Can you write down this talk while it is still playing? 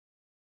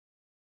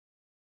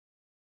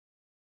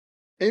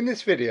In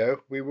this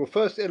video, we will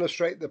first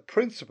illustrate the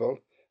principle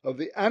of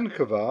the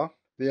Ancova,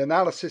 the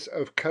analysis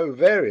of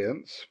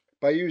covariance,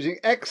 by using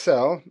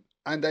Excel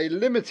and a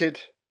limited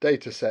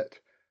dataset,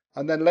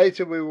 and then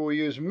later we will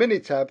use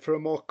Minitab for a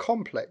more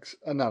complex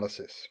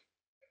analysis.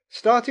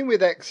 Starting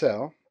with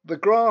Excel, the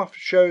graph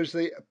shows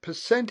the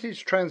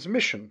percentage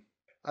transmission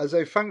as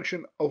a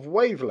function of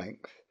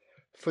wavelength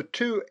for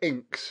two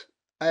inks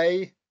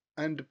A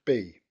and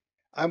B,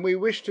 and we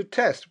wish to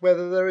test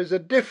whether there is a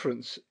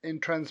difference in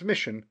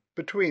transmission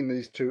between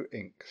these two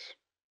inks.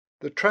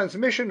 The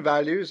transmission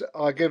values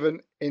are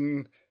given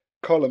in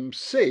column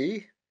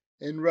C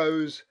in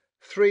rows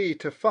 3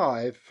 to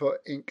 5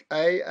 for ink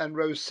A and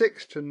rows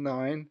 6 to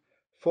 9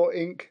 for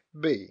ink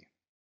B.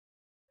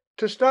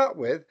 To start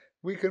with,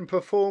 we can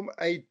perform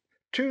a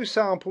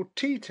two-sample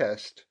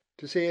t-test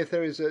to see if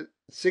there is a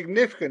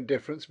significant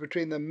difference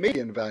between the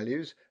median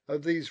values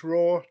of these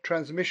raw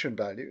transmission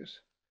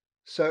values.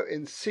 So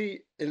in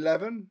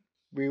C11,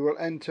 we will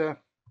enter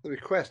the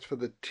request for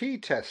the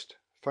t-test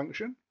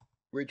function,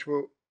 which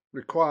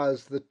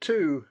requires the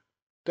two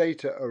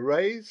data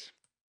arrays,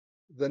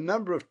 the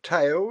number of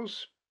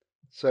tails,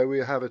 so we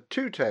have a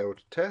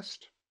two-tailed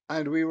test,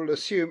 and we will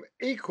assume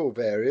equal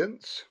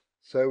variance,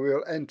 so we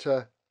will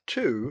enter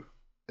 2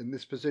 in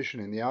this position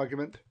in the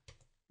argument,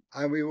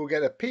 and we will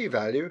get a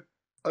p-value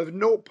of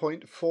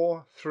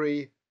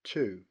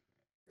 0.432.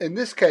 In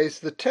this case,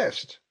 the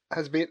test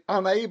has been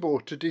unable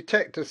to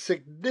detect a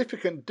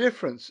significant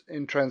difference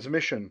in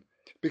transmission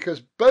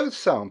because both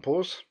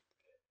samples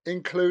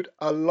include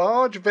a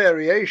large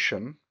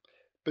variation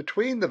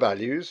between the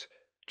values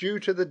due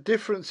to the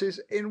differences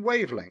in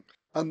wavelength,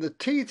 and the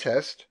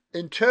t-test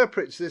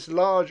interprets this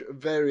large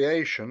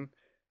variation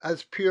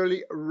as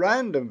purely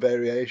random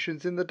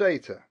variations in the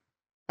data.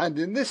 And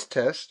in this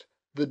test,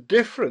 the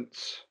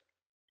difference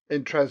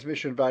in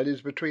transmission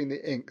values between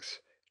the inks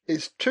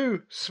is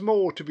too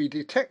small to be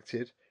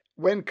detected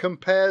when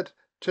compared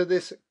to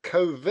this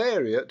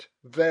covariate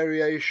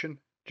variation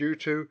due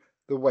to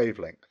the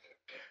wavelength.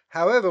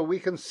 However, we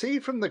can see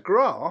from the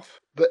graph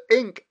that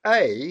ink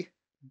A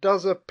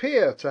does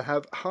appear to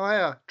have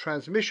higher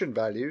transmission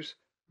values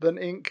than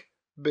ink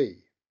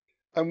B,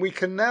 and we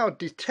can now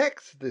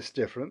detect this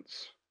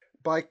difference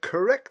by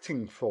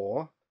correcting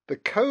for the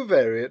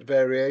covariate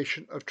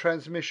variation of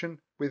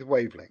transmission with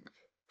wavelength.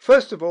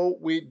 First of all,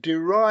 we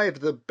derive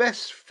the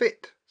best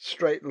fit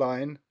straight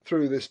line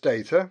through this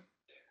data,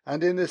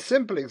 and in this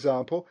simple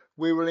example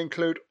we will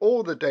include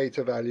all the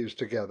data values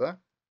together.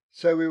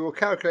 So we will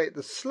calculate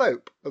the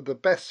slope of the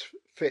best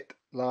fit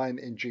line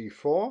in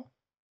G4,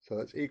 so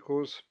that's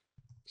equals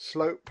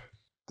slope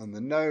and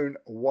the known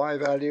y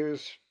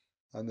values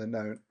and the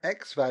known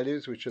x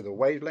values, which are the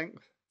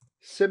wavelength.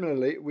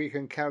 Similarly, we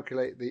can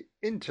calculate the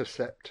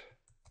intercept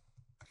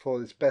for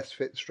this best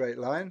fit straight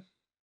line,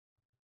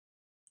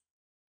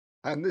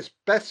 and this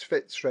best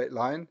fit straight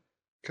line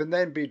can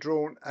then be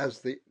drawn as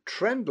the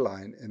trend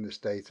line in this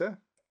data,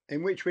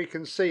 in which we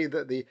can see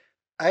that the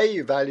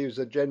A values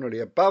are generally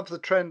above the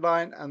trend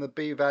line and the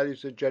B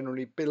values are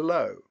generally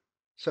below.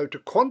 So to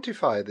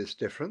quantify this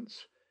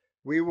difference,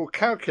 we will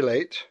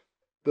calculate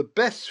the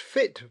best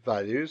fit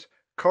values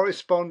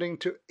corresponding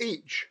to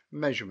each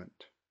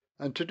measurement.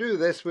 And to do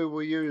this, we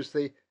will use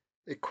the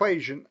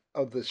equation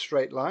of the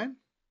straight line.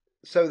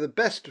 So the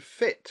best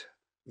fit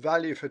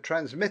value for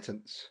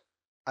transmittance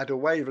at a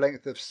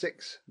wavelength of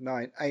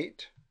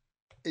 698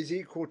 is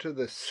equal to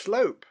the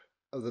slope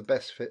of the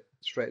best fit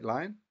straight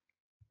line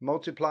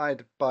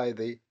multiplied by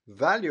the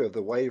value of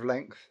the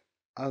wavelength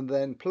and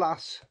then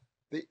plus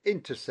the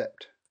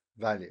intercept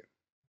value,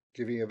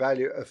 giving a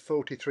value of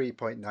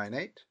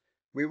 43.98.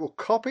 We will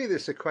copy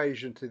this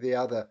equation to the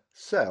other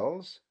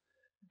cells,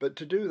 but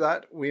to do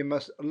that we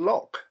must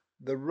lock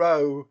the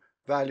row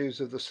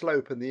values of the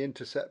slope and the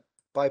intercept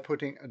by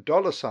putting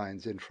dollar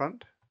signs in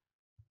front.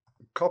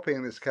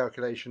 Copying this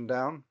calculation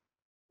down,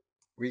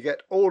 we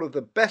get all of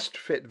the best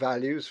fit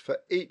values for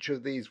each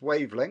of these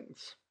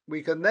wavelengths.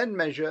 We can then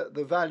measure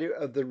the value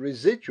of the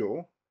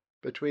residual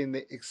between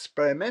the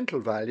experimental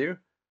value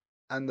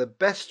and the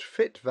best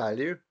fit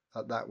value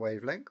at that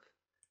wavelength,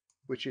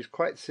 which is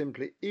quite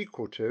simply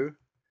equal to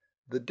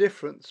the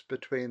difference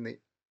between the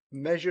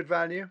measured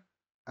value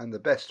and the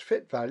best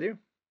fit value,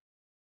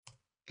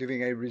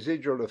 giving a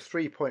residual of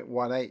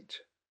 3.18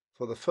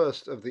 for the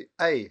first of the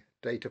A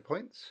data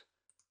points.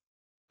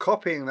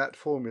 Copying that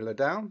formula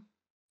down,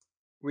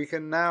 we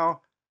can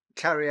now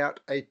carry out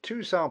a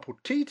two-sample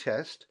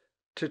t-test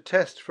to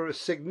test for a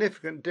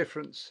significant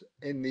difference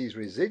in these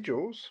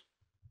residuals.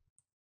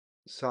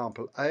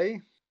 Sample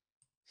A,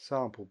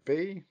 sample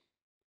B.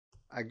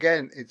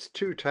 Again, it's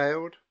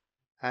two-tailed,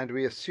 and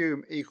we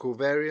assume equal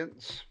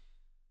variance,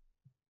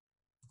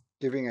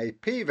 giving a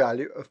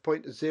p-value of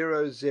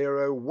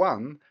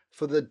 0.001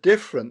 for the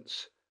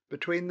difference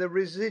between the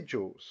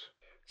residuals.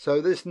 So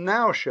this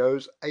now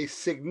shows a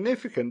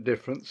significant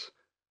difference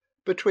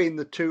between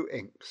the two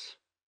inks.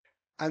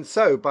 And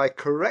so by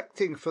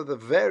correcting for the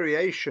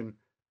variation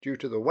due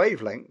to the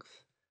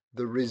wavelength,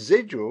 the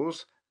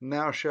residuals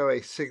now show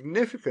a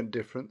significant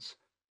difference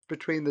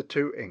between the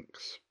two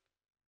inks.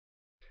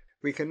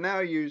 We can now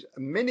use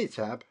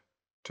Minitab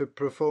to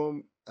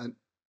perform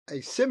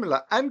a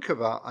similar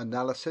Ancova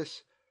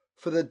analysis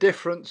for the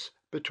difference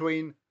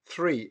between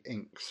three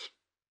inks.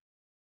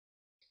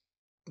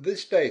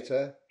 This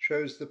data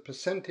shows the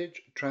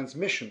percentage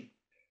transmission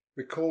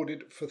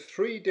recorded for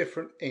three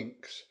different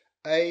inks,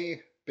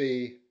 A,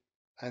 B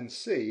and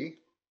C,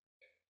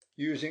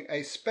 using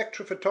a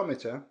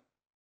spectrophotometer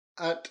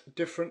at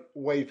different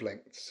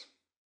wavelengths.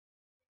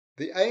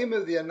 The aim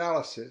of the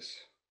analysis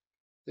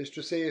is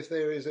to see if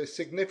there is a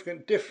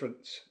significant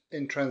difference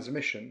in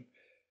transmission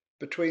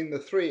between the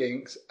three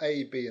inks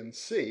A, B and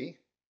C,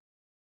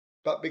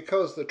 but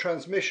because the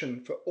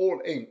transmission for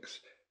all inks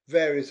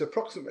varies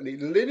approximately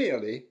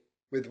linearly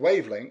with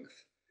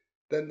wavelength,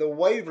 then the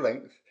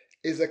wavelength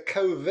is a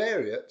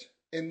covariate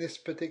in this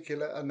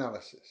particular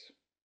analysis.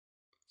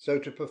 So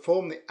to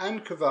perform the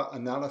Ancova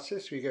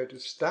analysis, we go to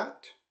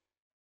Stat,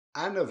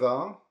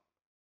 ANOVA,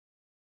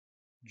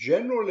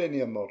 General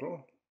Linear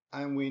Model,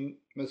 and we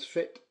must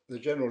fit the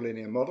general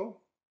linear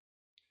model.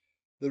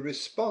 The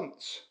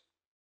response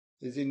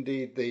is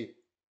indeed the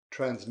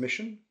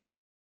transmission.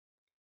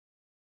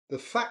 The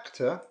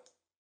factor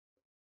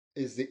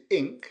is the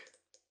ink,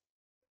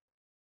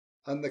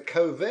 and the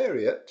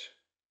covariate,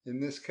 in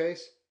this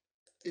case,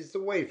 is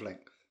the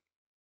wavelength.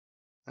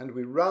 And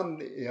we run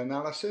the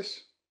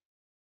analysis,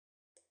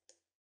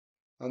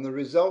 and the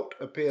result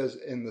appears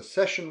in the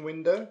session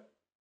window,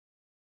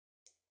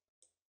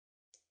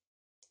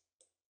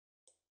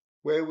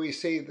 where we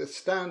see the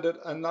standard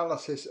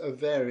analysis of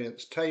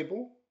variance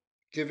table,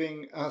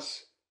 giving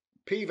us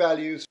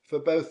p-values for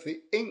both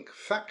the ink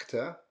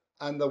factor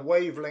and the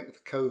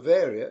wavelength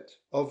covariate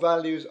of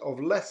values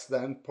of less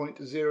than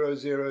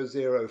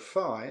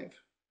 0.0005,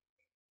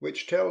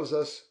 which tells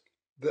us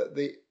that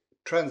the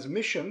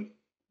transmission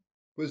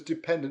was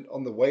dependent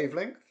on the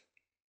wavelength,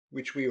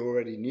 which we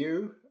already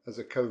knew as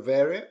a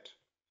covariate,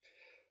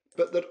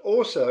 but that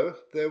also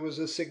there was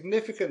a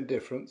significant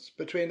difference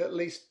between at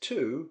least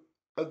two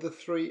of the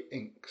three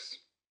inks.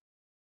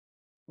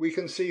 We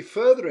can see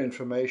further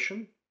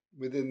information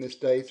within this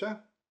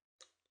data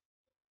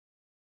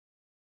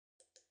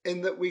in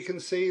that we can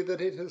see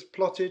that it has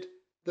plotted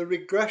the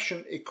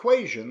regression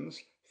equations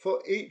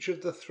for each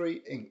of the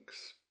three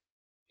inks.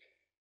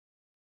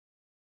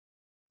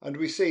 And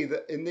we see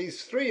that in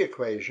these three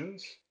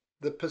equations,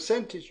 the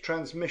percentage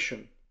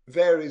transmission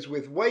varies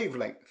with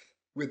wavelength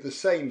with the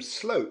same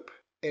slope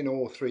in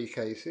all three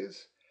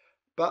cases,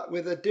 but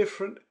with a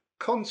different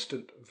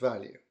constant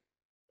value.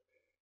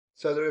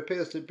 So there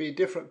appears to be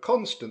different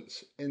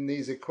constants in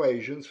these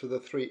equations for the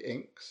three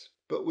inks,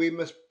 but we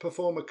must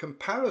perform a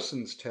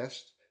comparisons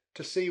test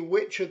to see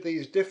which of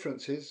these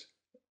differences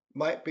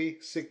might be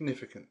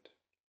significant.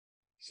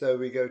 So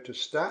we go to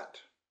Stat,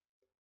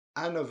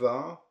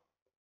 ANOVA,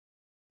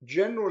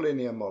 General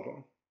Linear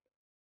Model,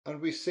 and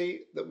we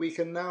see that we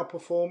can now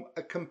perform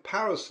a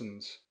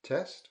comparisons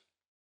test.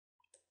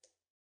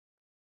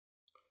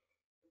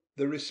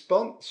 The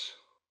response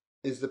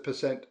is the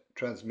percent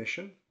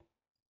transmission,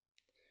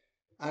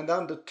 and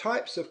under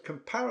types of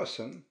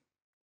comparison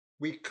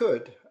we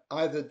could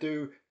either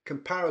do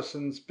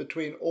comparisons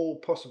between all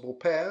possible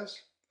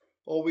pairs,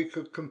 or we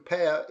could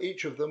compare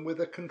each of them with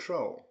a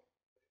control.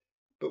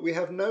 But we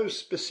have no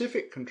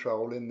specific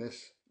control in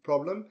this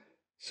problem,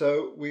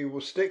 so we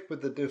will stick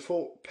with the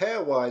default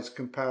pairwise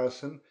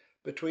comparison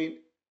between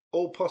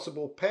all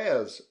possible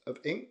pairs of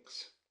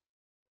inks.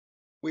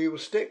 We will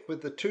stick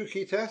with the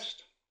Tukey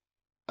test,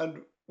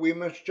 and we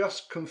must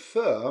just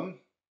confirm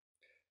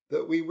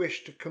that we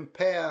wish to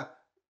compare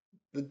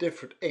the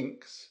different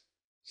inks.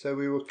 So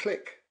we will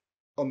click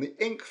on the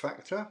ink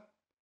factor,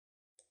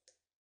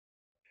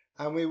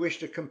 and we wish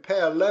to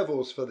compare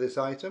levels for this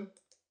item,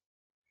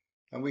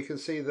 and we can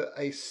see that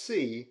a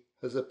C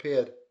has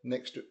appeared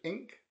next to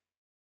ink.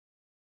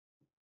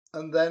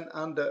 And then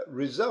under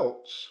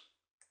results,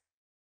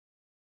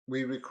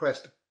 we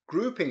request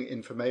grouping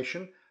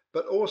information,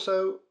 but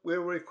also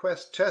we'll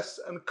request tests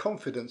and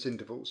confidence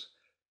intervals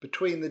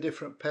between the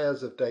different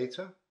pairs of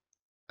data.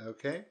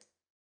 Okay,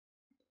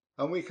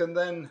 and we can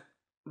then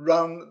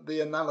run the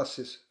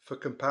analysis for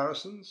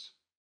comparisons.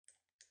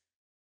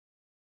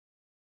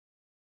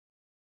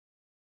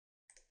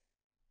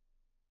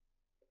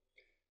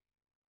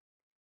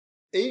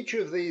 Each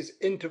of these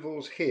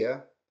intervals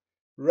here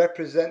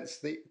represents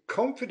the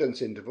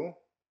confidence interval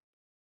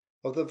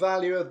of the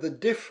value of the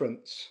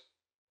difference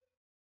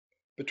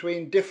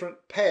between different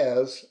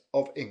pairs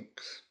of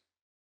inks.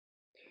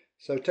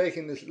 So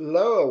taking this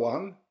lower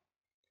one,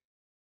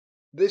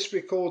 this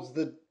records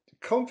the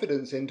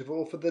confidence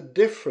interval for the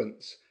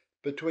difference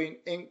between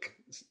ink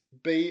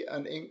B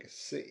and ink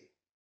C.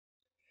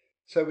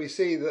 So we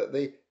see that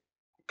the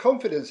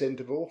confidence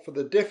interval for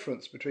the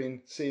difference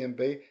between C and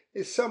B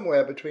is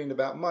somewhere between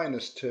about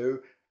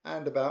 -2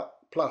 and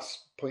about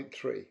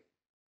 +0.3.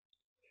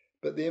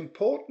 But the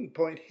important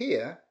point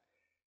here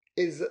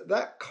is that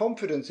that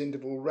confidence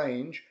interval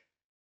range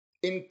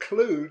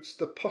includes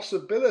the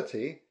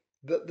possibility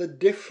that the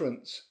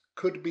difference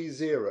could be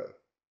 0.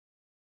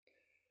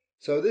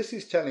 So this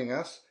is telling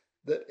us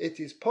that it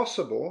is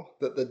possible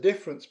that the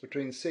difference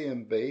between C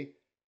and B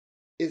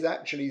is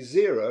actually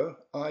 0,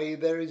 i.e.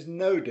 there is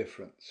no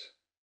difference.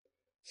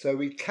 So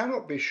we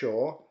cannot be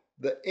sure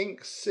that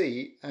inks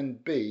C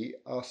and B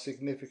are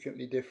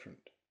significantly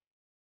different.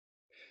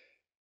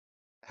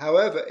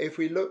 However, if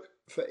we look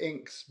for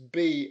inks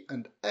B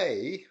and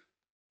A,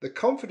 the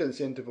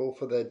confidence interval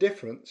for their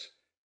difference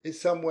is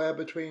somewhere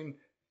between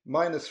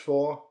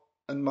 -4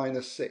 and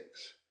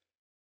 -6.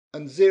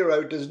 And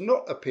 0 does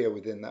not appear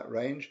within that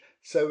range,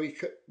 so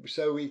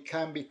we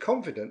can be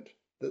confident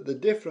that the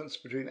difference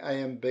between A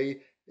and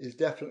B is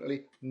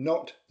definitely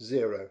not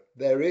 0.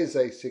 There is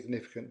a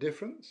significant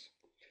difference.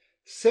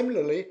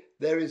 Similarly,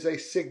 there is a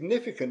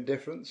significant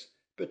difference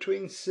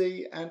between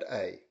C and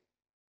A.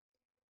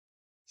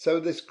 So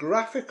this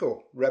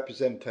graphical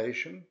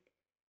representation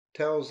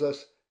tells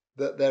us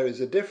that there is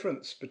a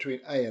difference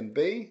between A and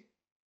B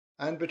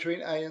and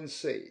between A and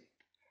C,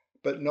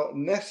 but not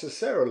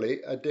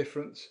necessarily a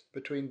difference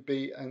between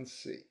B and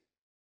C.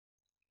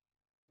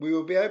 We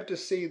will be able to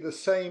see the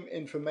same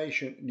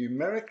information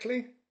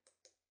numerically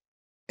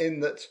in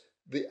that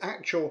the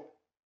actual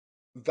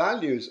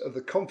values of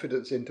the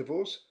confidence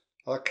intervals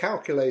are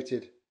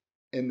calculated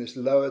in this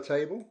lower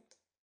table,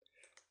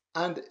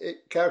 and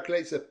it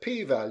calculates a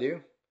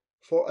p-value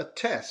for a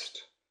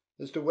test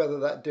as to whether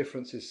that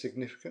difference is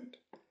significant.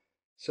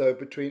 So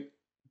between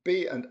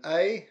B and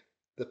A,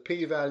 the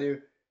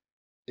p-value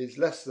is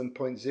less than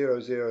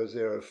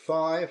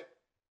 0.0005,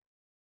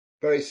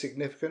 very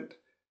significant.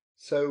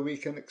 So we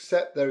can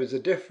accept there is a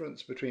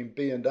difference between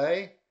B and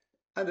A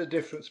and a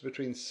difference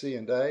between C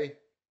and A,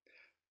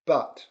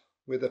 but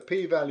with a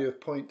p-value of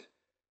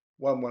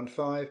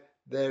 0.115,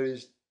 there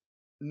is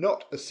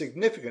not a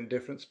significant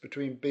difference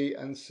between B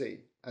and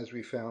C, as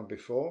we found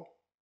before.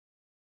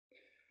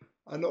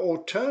 An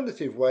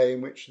alternative way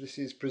in which this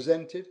is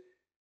presented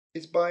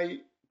is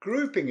by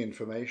grouping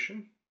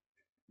information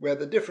where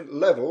the different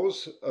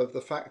levels of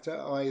the factor,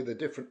 i.e. the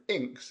different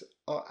inks,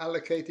 are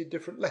allocated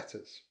different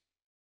letters.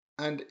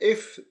 And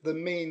if the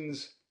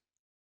means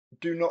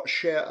do not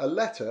share a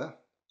letter,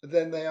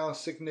 then they are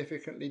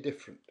significantly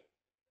different.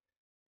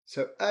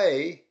 So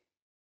A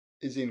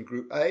is in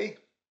group A,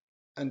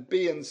 and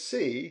B and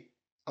C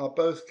are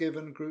both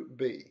given group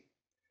B.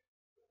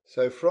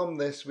 So from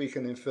this we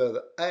can infer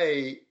that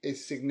A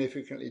is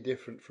significantly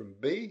different from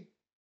B,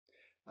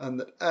 and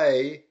that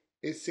A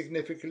is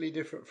significantly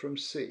different from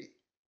C.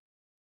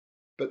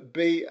 But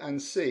B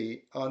and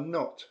C are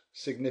not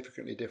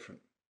significantly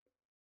different.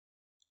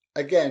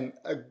 Again,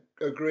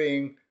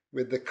 agreeing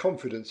with the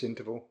confidence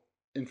interval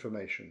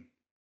information.